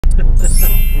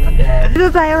Dito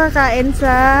tayo kakain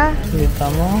sa... Kita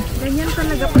mo? Ganyan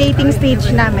talaga dating stage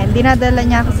namin. Dinadala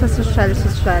niya ako sa social.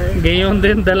 Gayon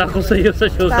din, dala ko sa iyo sa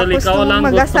social. Tapos Ikaw lang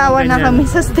nung mag-asawa na kami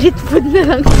sa street food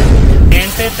na lang.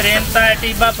 20,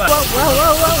 30, iba pa.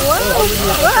 Wow!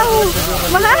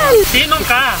 Mahal! Sino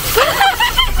ka?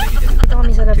 Dito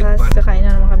kami sa labas. Kakain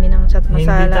na naman kami ng chat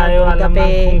masala. Hindi tayo alam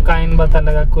kung kain ba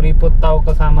talaga. Kuripot tao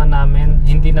kasama namin.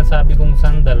 Hindi nasabi kung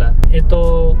saan dala.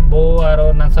 Ito, buo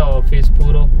araw nasa office.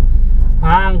 Puro,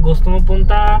 gusto mo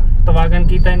punta? Tawagan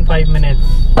kita in 5 minutes.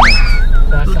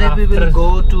 Today we will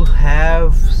go to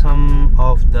have some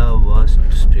of the worst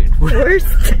street food.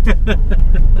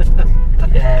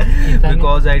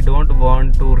 Because I don't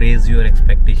want to raise your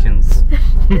expectations.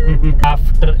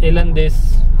 After ilan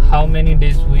days, how many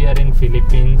days we are in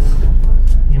Philippines,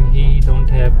 and he don't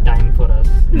have time for us.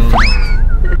 No.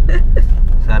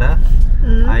 Sarah,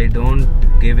 I don't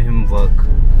give him work.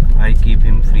 I keep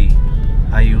him free.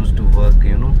 I used to work,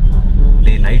 you know,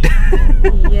 day night.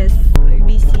 Yes,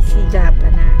 BCC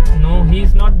Japan. No, he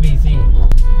is not busy.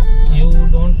 You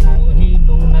don't know, he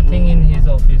do nothing in his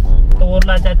office. तो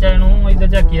बोला चाचा नो इधर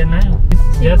जा किया ना.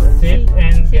 Just sit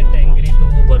and get angry to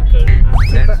workers.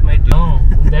 That's my duty. No,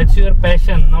 that's your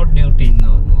passion, not duty.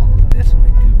 No, that's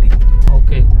my duty.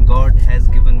 Okay. God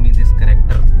has given me this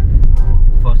character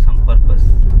for some purpose.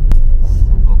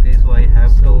 Okay, so I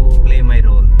have to play my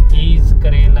role. He is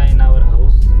Karela in our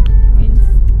house. Means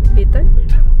bitter?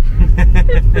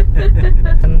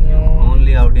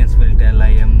 Only audience will tell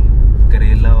I am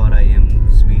Karela or I am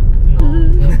sweet. No.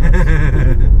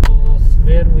 So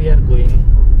where we are going?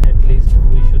 At least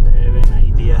we should have an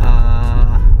idea.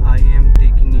 I am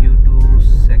taking you to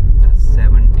sector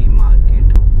 70 market.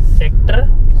 Sector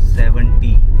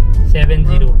 70.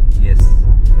 70. Yes.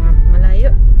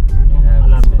 Malayo. No,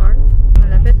 Malapit. Far?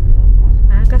 Malapit?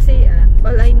 Kasi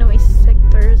all I know is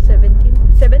sector 17.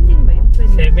 17 ba yun?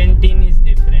 17 is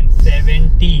different.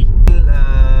 70.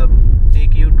 I'll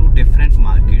take you to different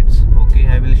markets. Okay,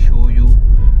 I will show you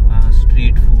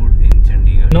street food in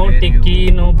Chandigarh. No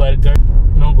tikki, no burger,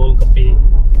 no golgappe.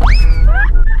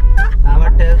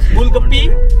 What else?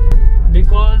 Golgappe?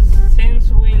 Because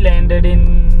since we landed in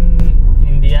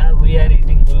India, we are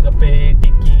eating golgappe,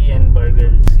 tikki and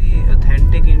burger. See,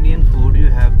 authentic Indian food you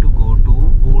have to go to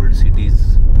old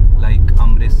cities like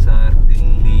Amritsar,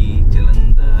 Delhi,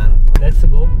 Jalandhar. Let's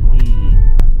go.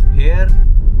 Here,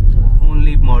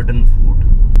 only modern food.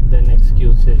 Then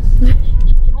excuses.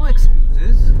 No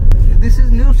excuses. This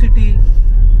is new city.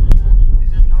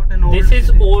 This is not an old This is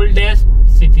city. oldest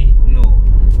city. No.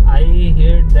 I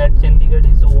heard that Chandigarh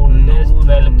is oldest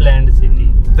well-planned city.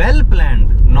 Well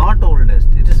planned, not oldest.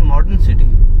 It is modern city.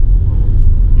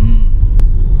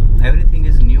 Everything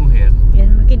is new here.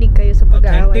 Yan, makinig kayo sa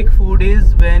pag-aaway. Authentic food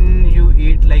is when you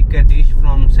eat like a dish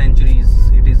from centuries.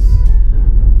 It is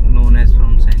known as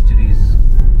from centuries.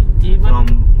 Even From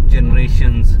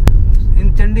generations. In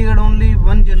Chandigarh only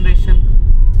one generation.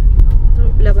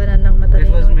 Labanan ng mata. It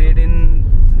was made in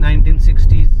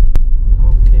 1960s.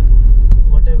 okay.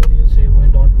 Whatever you say, we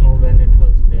don't know when it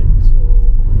was made, so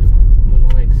no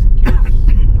excuse.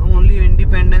 Only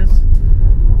independence.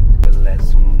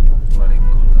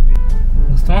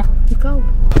 Gusto mo? Ikaw.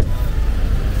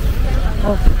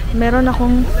 Oh, meron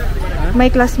akong may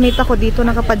classmate ako dito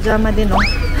nakapajama din, oh.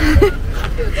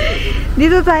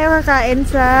 Dito tayo kakain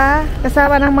sa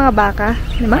kasama ng mga baka,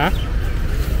 di ba? Ha?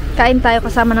 Kain tayo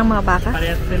kasama ng mga baka.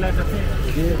 Parehas sila kasi.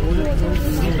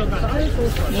 Dito ka.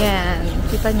 Yan,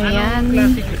 kita nyo yan.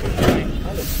 Classic.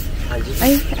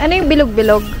 Ay, ano yung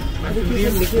bilog-bilog?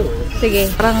 Sige,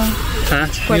 parang हाँ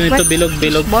Square यूँ तो square? बिलोग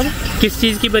बिलोग ball. किस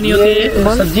चीज की बनी होती है?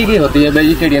 सब्जी की होती है,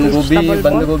 वेजिटेरियन गोभी,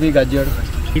 बंद गोभी, गाजर.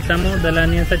 Kita mo dala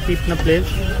niya sa cheap na place.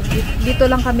 Dito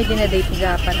lang kami dinadate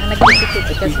sa Japan. Ang nagtitipid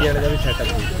kasi.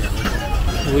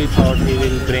 We thought he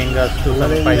will bring us to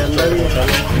some five-star hotel.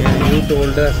 You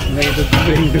told us नहीं तो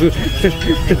bring to.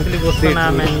 Actually gusto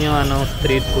namin yung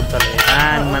street food talaga.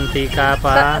 Yan, mantika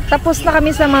pa. Tapos na kami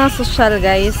sa mga social,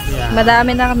 guys. Yeah.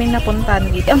 Madami na kaming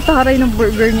napuntahan dito. Ang taray ng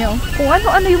burger niyo. Kung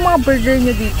ano-ano yung mga burger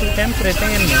niyo dito. Siyempre,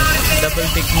 tingin mo. Double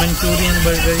tick Manchurian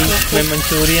burger. May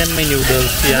Manchurian, may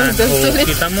noodles. Yan. Noodles ulit.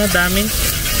 Kita mo, daming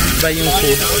ba yung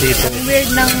food dito?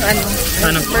 Weird ng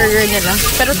Ano? burger nila.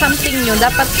 Pero something new,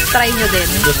 dapat try nyo din.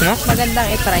 Gusto mo? Magandang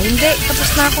i-try. Hindi, tapos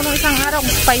na ako nung isang araw.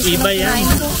 Spicy Iba na yan. kinain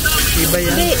ko. Iba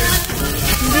yan.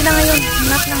 Hindi na ngayon.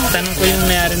 Not na. Tanong ko yung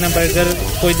mayari ng burger,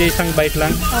 pwede isang bite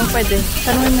lang? Oo, pwede.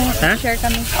 Tanungin mo. Ha? Share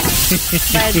kami.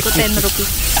 Bayad ko 10 rupees.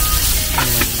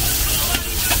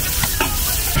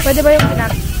 Pwede ba yung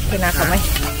kinakamay?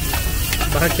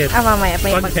 Bakit? Mamaya.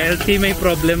 Pag healthy, may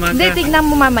problema ka. Hindi, tignan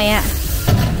mo mamaya.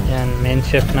 Yan, main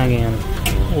chef na ganyan.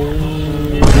 Oh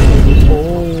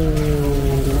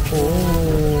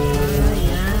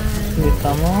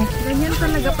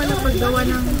talaga pala paggawa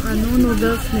ng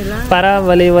noodles nila. Para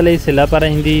walay-walay sila, para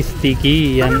hindi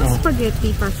sticky. Yan, Parang spaghetti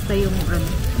pasta yung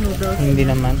noodles. Hindi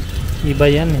naman. Iba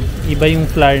yan eh. Iba yung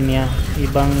flour niya.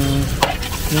 Ibang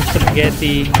yung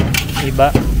spaghetti.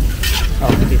 Iba. Oh,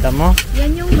 kita mo?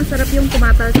 Yan yung masarap yung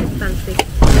tumatalsik-talsik.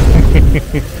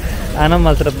 Ano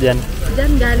masarap dyan?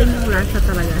 Diyan galing yung lasa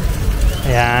talaga.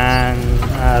 Ayan.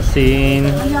 Asin.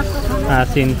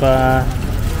 Asin pa.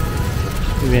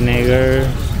 Vinegar.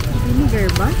 Vinegar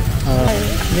ba?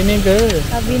 Vinegar.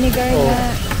 Vinegar na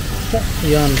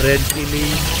Yan, red chili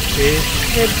paste.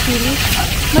 red chili.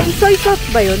 May soy sauce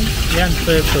ba yun? Yan,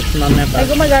 soy sauce. Mamaya pa. Ay,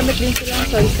 gumagamit din sila ng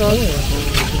soy sauce.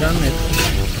 Gamit.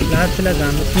 Lahat sila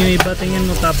gamit. Yung iba, tingin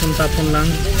mo tapon-tapon lang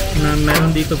na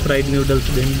meron dito fried noodles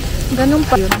din. Ganun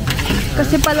pa yun.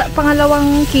 Kasi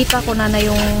pangalawang kita ko na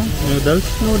yung Noodles?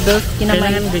 kinamay.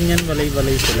 Kailangan ganyan,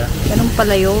 walay-walay sila. Ganun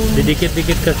pala yun.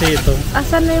 Didikit-dikit kasi ito.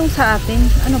 Asan na yung sa atin?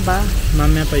 Ano ba?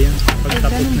 Mamaya pa yun. Ay,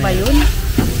 Pagtapos ganun na ba yun. yun?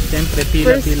 Siyempre, First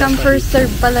pila-pila come, pa first dito.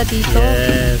 serve pala dito.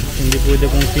 Yes. Hindi pwede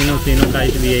kung sino-sino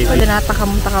kahit VIP. Pwede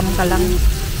natakam-takam ka lang.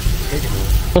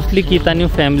 Mostly kita yung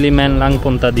family man lang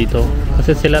punta dito.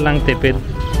 Kasi sila lang tipid.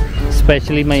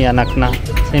 Especially may anak na.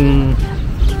 Kasi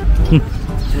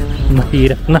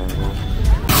mahirap na.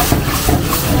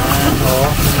 Yan,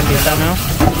 oh. Kita mo?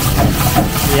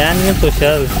 Yan yung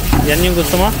social. Yan yung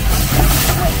gusto mo?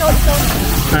 Ikaw.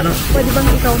 Ano? Pwede bang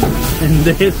ikaw naman?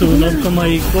 Hindi, sunog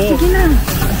kamay ko. Sige na.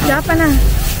 Siapa na.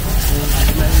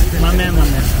 Mamaya.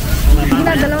 Sige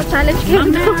na, dalawa challenge kayo.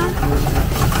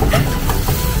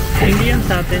 Hindi yan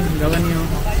sa atin. Gawan nyo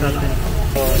sa atin.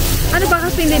 Ano ba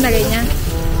kasi hindi nagay niya?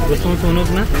 Gusto mo sunog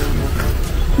na?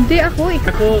 Hindi ako.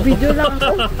 Ako. Video lang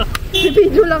ako.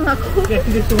 Video lang ako.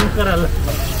 Hindi sunog ka rin.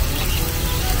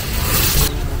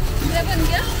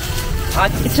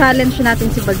 I-challenge natin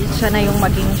si Balit. Siya na yung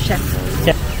maging chef.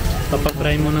 Yeah.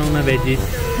 Papapry mo na una veggies.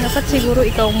 Dapat siguro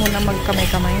ikaw muna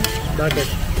magkamay-kamay. Bakit?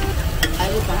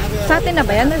 Sa atin na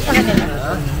ba yan? Or sa kanila?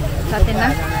 Sa atin na?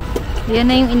 Yan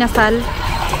na yung inasal.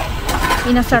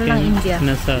 Inasal ng India.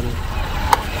 Inasal.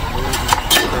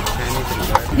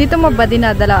 Dito mo ba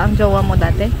dinadala ang jowa mo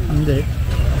dati? Hindi.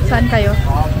 Saan kayo?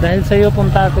 Dahil sa'yo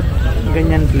punta ako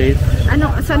ganyan place.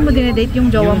 Ano, saan mo dinedate yung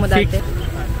jowa mo dati?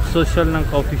 Social ng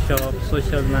coffee shop,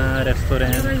 social na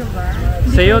restaurant.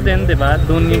 Sa'yo din, di ba?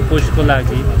 Doon yung push ko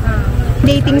lagi.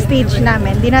 Dating stage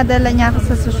namin, dinadala niya ako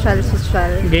sa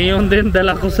social. Ngayon din,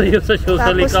 dala ko sa'yo sa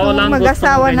social. Tapos Ikaw lang nung gusto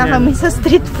mag-asawa mo na ganyan. kami sa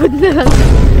street food na lang.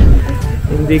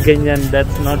 Hindi ganyan,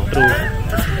 that's not true.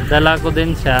 Dala ko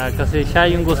din siya kasi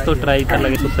siya yung gusto try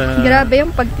talaga sa... Grabe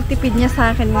yung pagtitipid niya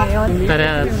sa akin ngayon.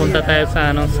 Tara, punta tayo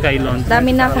sa Sky Lounge.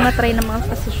 Dami na ako na-try ng mga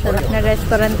social na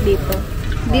restaurant dito.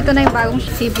 Dito na yung bagong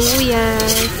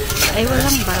sibuyas. Ay,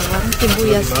 walang bawang.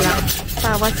 Sibuyas lang.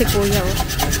 Tawa si kuya, oh.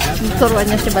 Turuan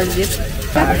niya si Baljit.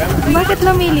 Bakit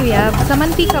lumiliyab? Sa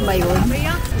mantika ba yun?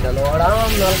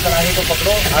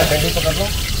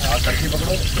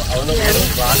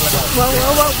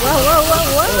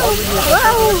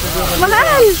 Wow!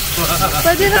 Mahal!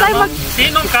 Pwede na tayo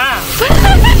Sino ka?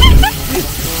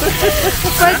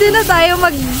 Pwede na tayo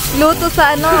magluto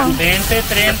sa ano. 20,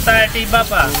 30, iba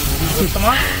pa. Gusto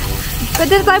mo?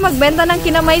 Pwede na tayo magbenta ng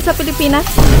kinamay sa Pilipinas.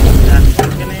 Yan,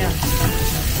 sige na yan.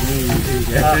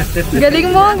 Galing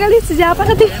mo, galing si Japa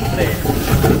natin. Siyempre.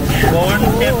 Born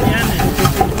chef yan eh.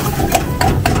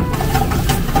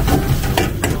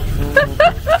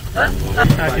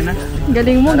 Akin na.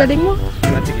 Galing mo.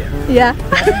 Yeah.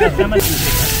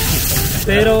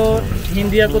 Pero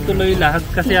hindi ako tuloy lahat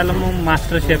kasi alam mo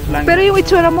master chef lang. Pero yung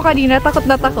itsura mo kanina, takot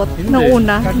na takot. Hindi. Nung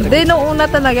una. Hindi, nung una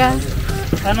talaga.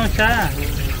 Ano siya?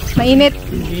 Mainit.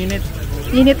 Init.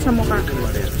 Init sa mukha.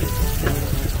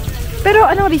 Pero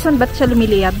anong reason ba't siya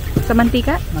lumiliyab? Sa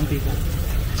mantika? Mantika.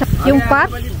 Yung pot?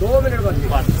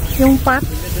 Yung pot?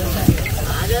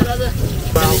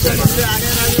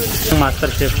 Yung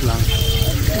master chef lang.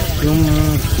 Yung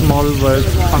small work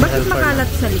pang Bakit helper. makalat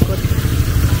sa likod?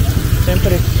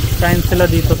 Siyempre, kain sila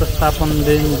dito tapos tapon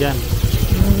din dyan.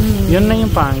 Yun na yung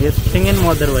pangit. Tingin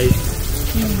mo otherwise.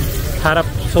 Harap,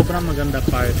 sobrang maganda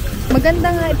park. Maganda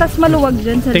nga, itas maluwag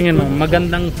dyan sa Tingin mo, likod.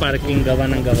 magandang parking gawa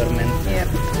ng government. Yep.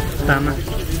 Tama.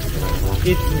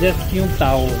 It's just yung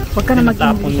tao. Huwag ka na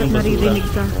Tinatapon mag-English at yung basura. maririnig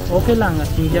ka. Okay lang at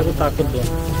hindi ako takot doon.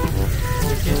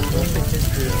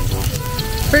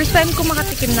 First time ko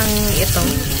makatikim ng ito.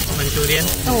 Manchurian?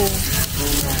 Oh.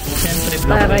 Siyempre,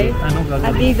 Taray. ano gagawin?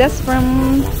 Adidas from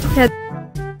head.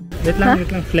 Wait lang,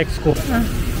 flex ko.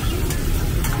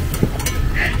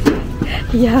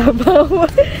 Yabaw.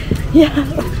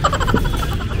 Yabaw.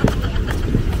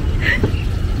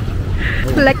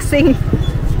 Flexing.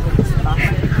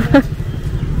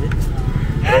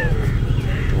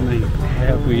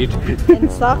 eat.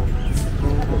 And socks.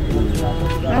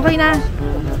 Okay na.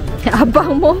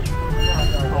 Abang mo.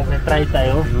 Okay, try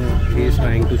tayo. No, he is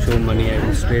trying to show money. I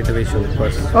will straight away show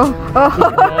first. Oh.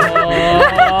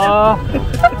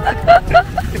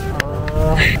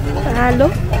 Halo.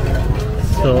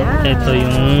 So, ito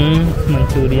yung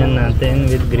Manchurian natin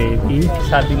with gravy.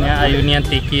 Sabi niya, ayaw niya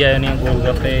tiki, ayaw niya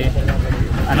golgape.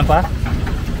 Ano pa?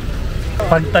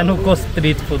 Pagtanong ko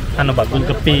street food, ano ba?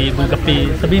 Golgape.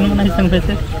 Sabihin mo na isang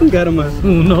beses. Garma.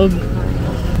 Sunog.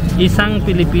 Isang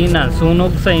Pilipina,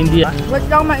 sunog sa India. Wag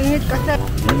lang mainit kasi.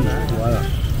 Wala.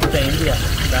 Sa India.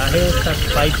 Dahil sa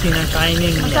spicy ng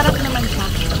kainin niya. Masarap naman siya.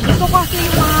 Gusto ko kasi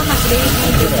yung mga mag-gravy.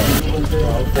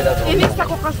 Inis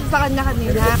ako kasi sa kanya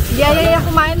kanina. Yaya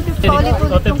kumain 50 ulit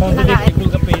yung kinakain.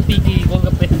 Golgape, tiki,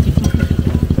 golgape.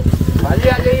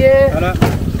 Tara,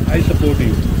 I support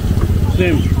you.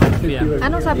 Same.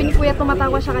 Ano sabi ni Kuya,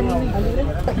 tumatawa siya kanina.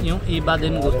 Yung iba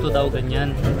din gusto daw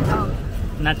ganyan. Oh.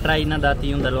 Na-try na dati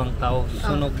yung dalawang tao.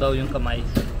 Sunog daw yung kamay.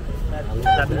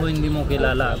 Sabi ko hindi mo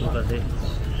kilala ako kasi.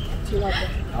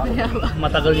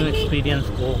 Matagal yung experience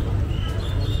ko.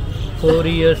 4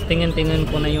 years, tingin-tingin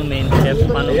ko na yung main chef.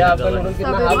 Paano mo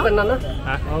gawa?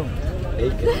 Ha? Oh.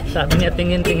 Sabi niya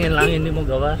tingin-tingin lang, hindi mo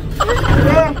gawa.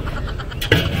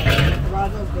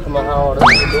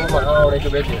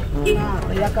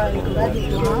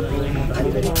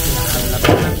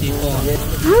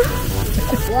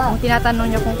 Tinatanong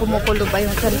niya kung kumukulo ba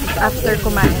yung after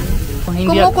kumain. Hindi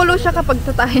Kumukulo siya kapag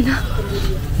tatahin na.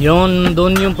 Yun,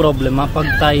 doon yung problema. Pag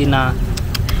tayo na,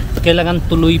 kailangan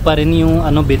tuloy pa rin yung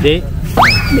ano, bide.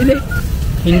 Bili.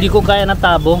 Hindi ko kaya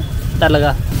natabo.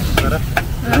 Talaga.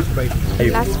 Last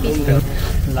piece.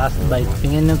 Last bite.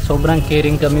 Tingnan nyo, sobrang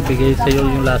caring kami. Bigay sa'yo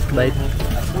yung last bite.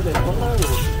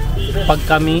 Pag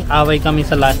kami, away kami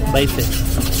sa last bite eh.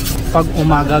 Pag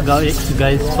umaga guys,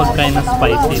 pagkain na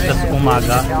spicy, tas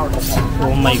umaga,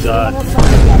 oh my god.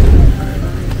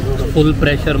 Full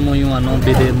pressure mo yung ano,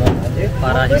 bide mo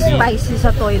para hindi Spicy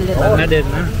sa toilet. Meron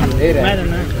na. Meron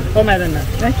na. O meron na.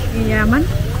 Yaman?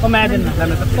 O meron na.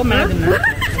 O meron na.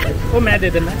 O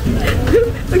meron na.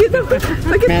 Pagkita.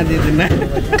 Meron na.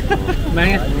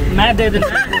 Meron na.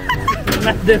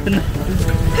 Meron na.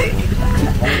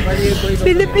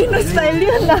 Filipino style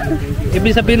yun lang.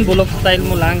 Ibig sabihin bulok style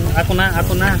mo lang. Ako na,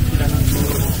 ako na.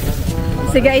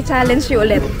 Sige, i-challenge you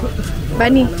ulit.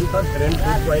 Bunny.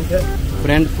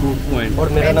 Brand fruit point.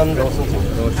 और मेरा नाम रोशन सिंह.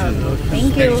 रोशन.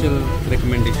 Thank you. Special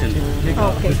recommendation.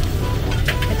 Okay.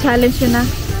 I-challenge you na.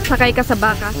 Sakay ka sa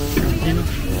baka.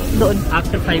 Doon.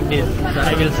 After 5 days,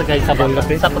 I will sakay sa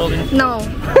Golgape. Sa province. No.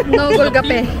 No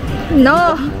Golgape.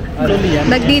 No.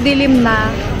 Nagdidilim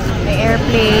na. May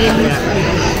airplane.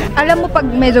 Alam mo pag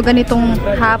medyo ganitong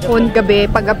hapon, gabi,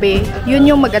 paggabi, yun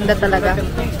yung maganda talaga.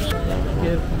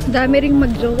 Dami ring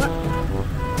magjowa.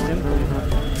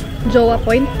 Jowa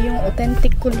Point. Yung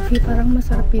authentic kulfi, parang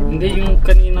masarap yun. Hindi yung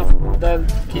kanina dahil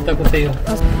kita ko sa'yo.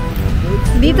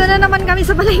 Dito na naman kami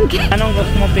sa palengke. Anong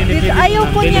gusto mo pinipili? Dito, ayaw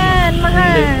ko yan,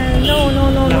 mahal. No.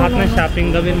 Lahat ng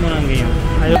shopping gawin mo lang ngayon.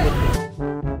 Ayaw ko.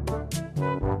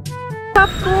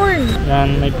 Popcorn. Yan,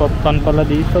 may popcorn pala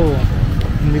dito.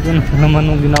 Hindi ko na naman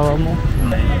nung ginawa mo.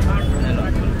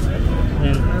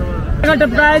 Yan.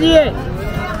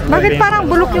 Bakit parang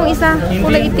bulok yung isa?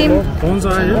 Kulay itim.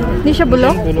 Hindi siya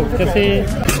bulok? Bulok kasi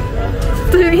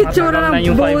Ito yung itsura ng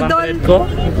yung budol. 500 ko.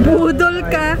 Budol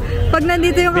ka. Pag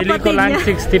nandito yung Bili ko kapatid lang niya.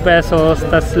 60 pesos,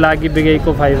 tas lagi bigay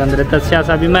ko 500. Tas siya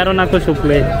sabi, meron ako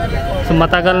suple. So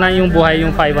matagal na yung buhay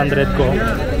yung 500 ko.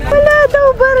 Wala daw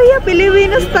barya,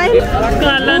 Filipino style.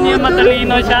 Kala niya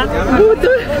matalino siya.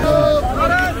 Budol.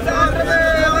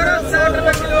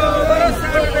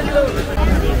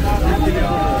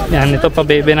 Yan, ito pa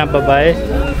baby na babae.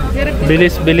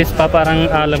 Bilis-bilis pa, parang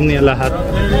alam niya lahat.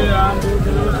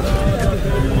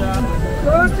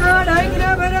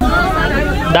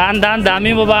 Daan-daan,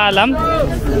 dami mo ba alam?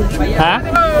 Ha?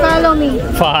 Follow me.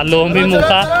 Follow me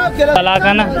mukha. Pala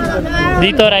ka na.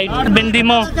 Dito right. Bindi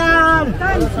mo.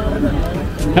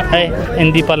 Ay,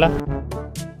 hindi pala.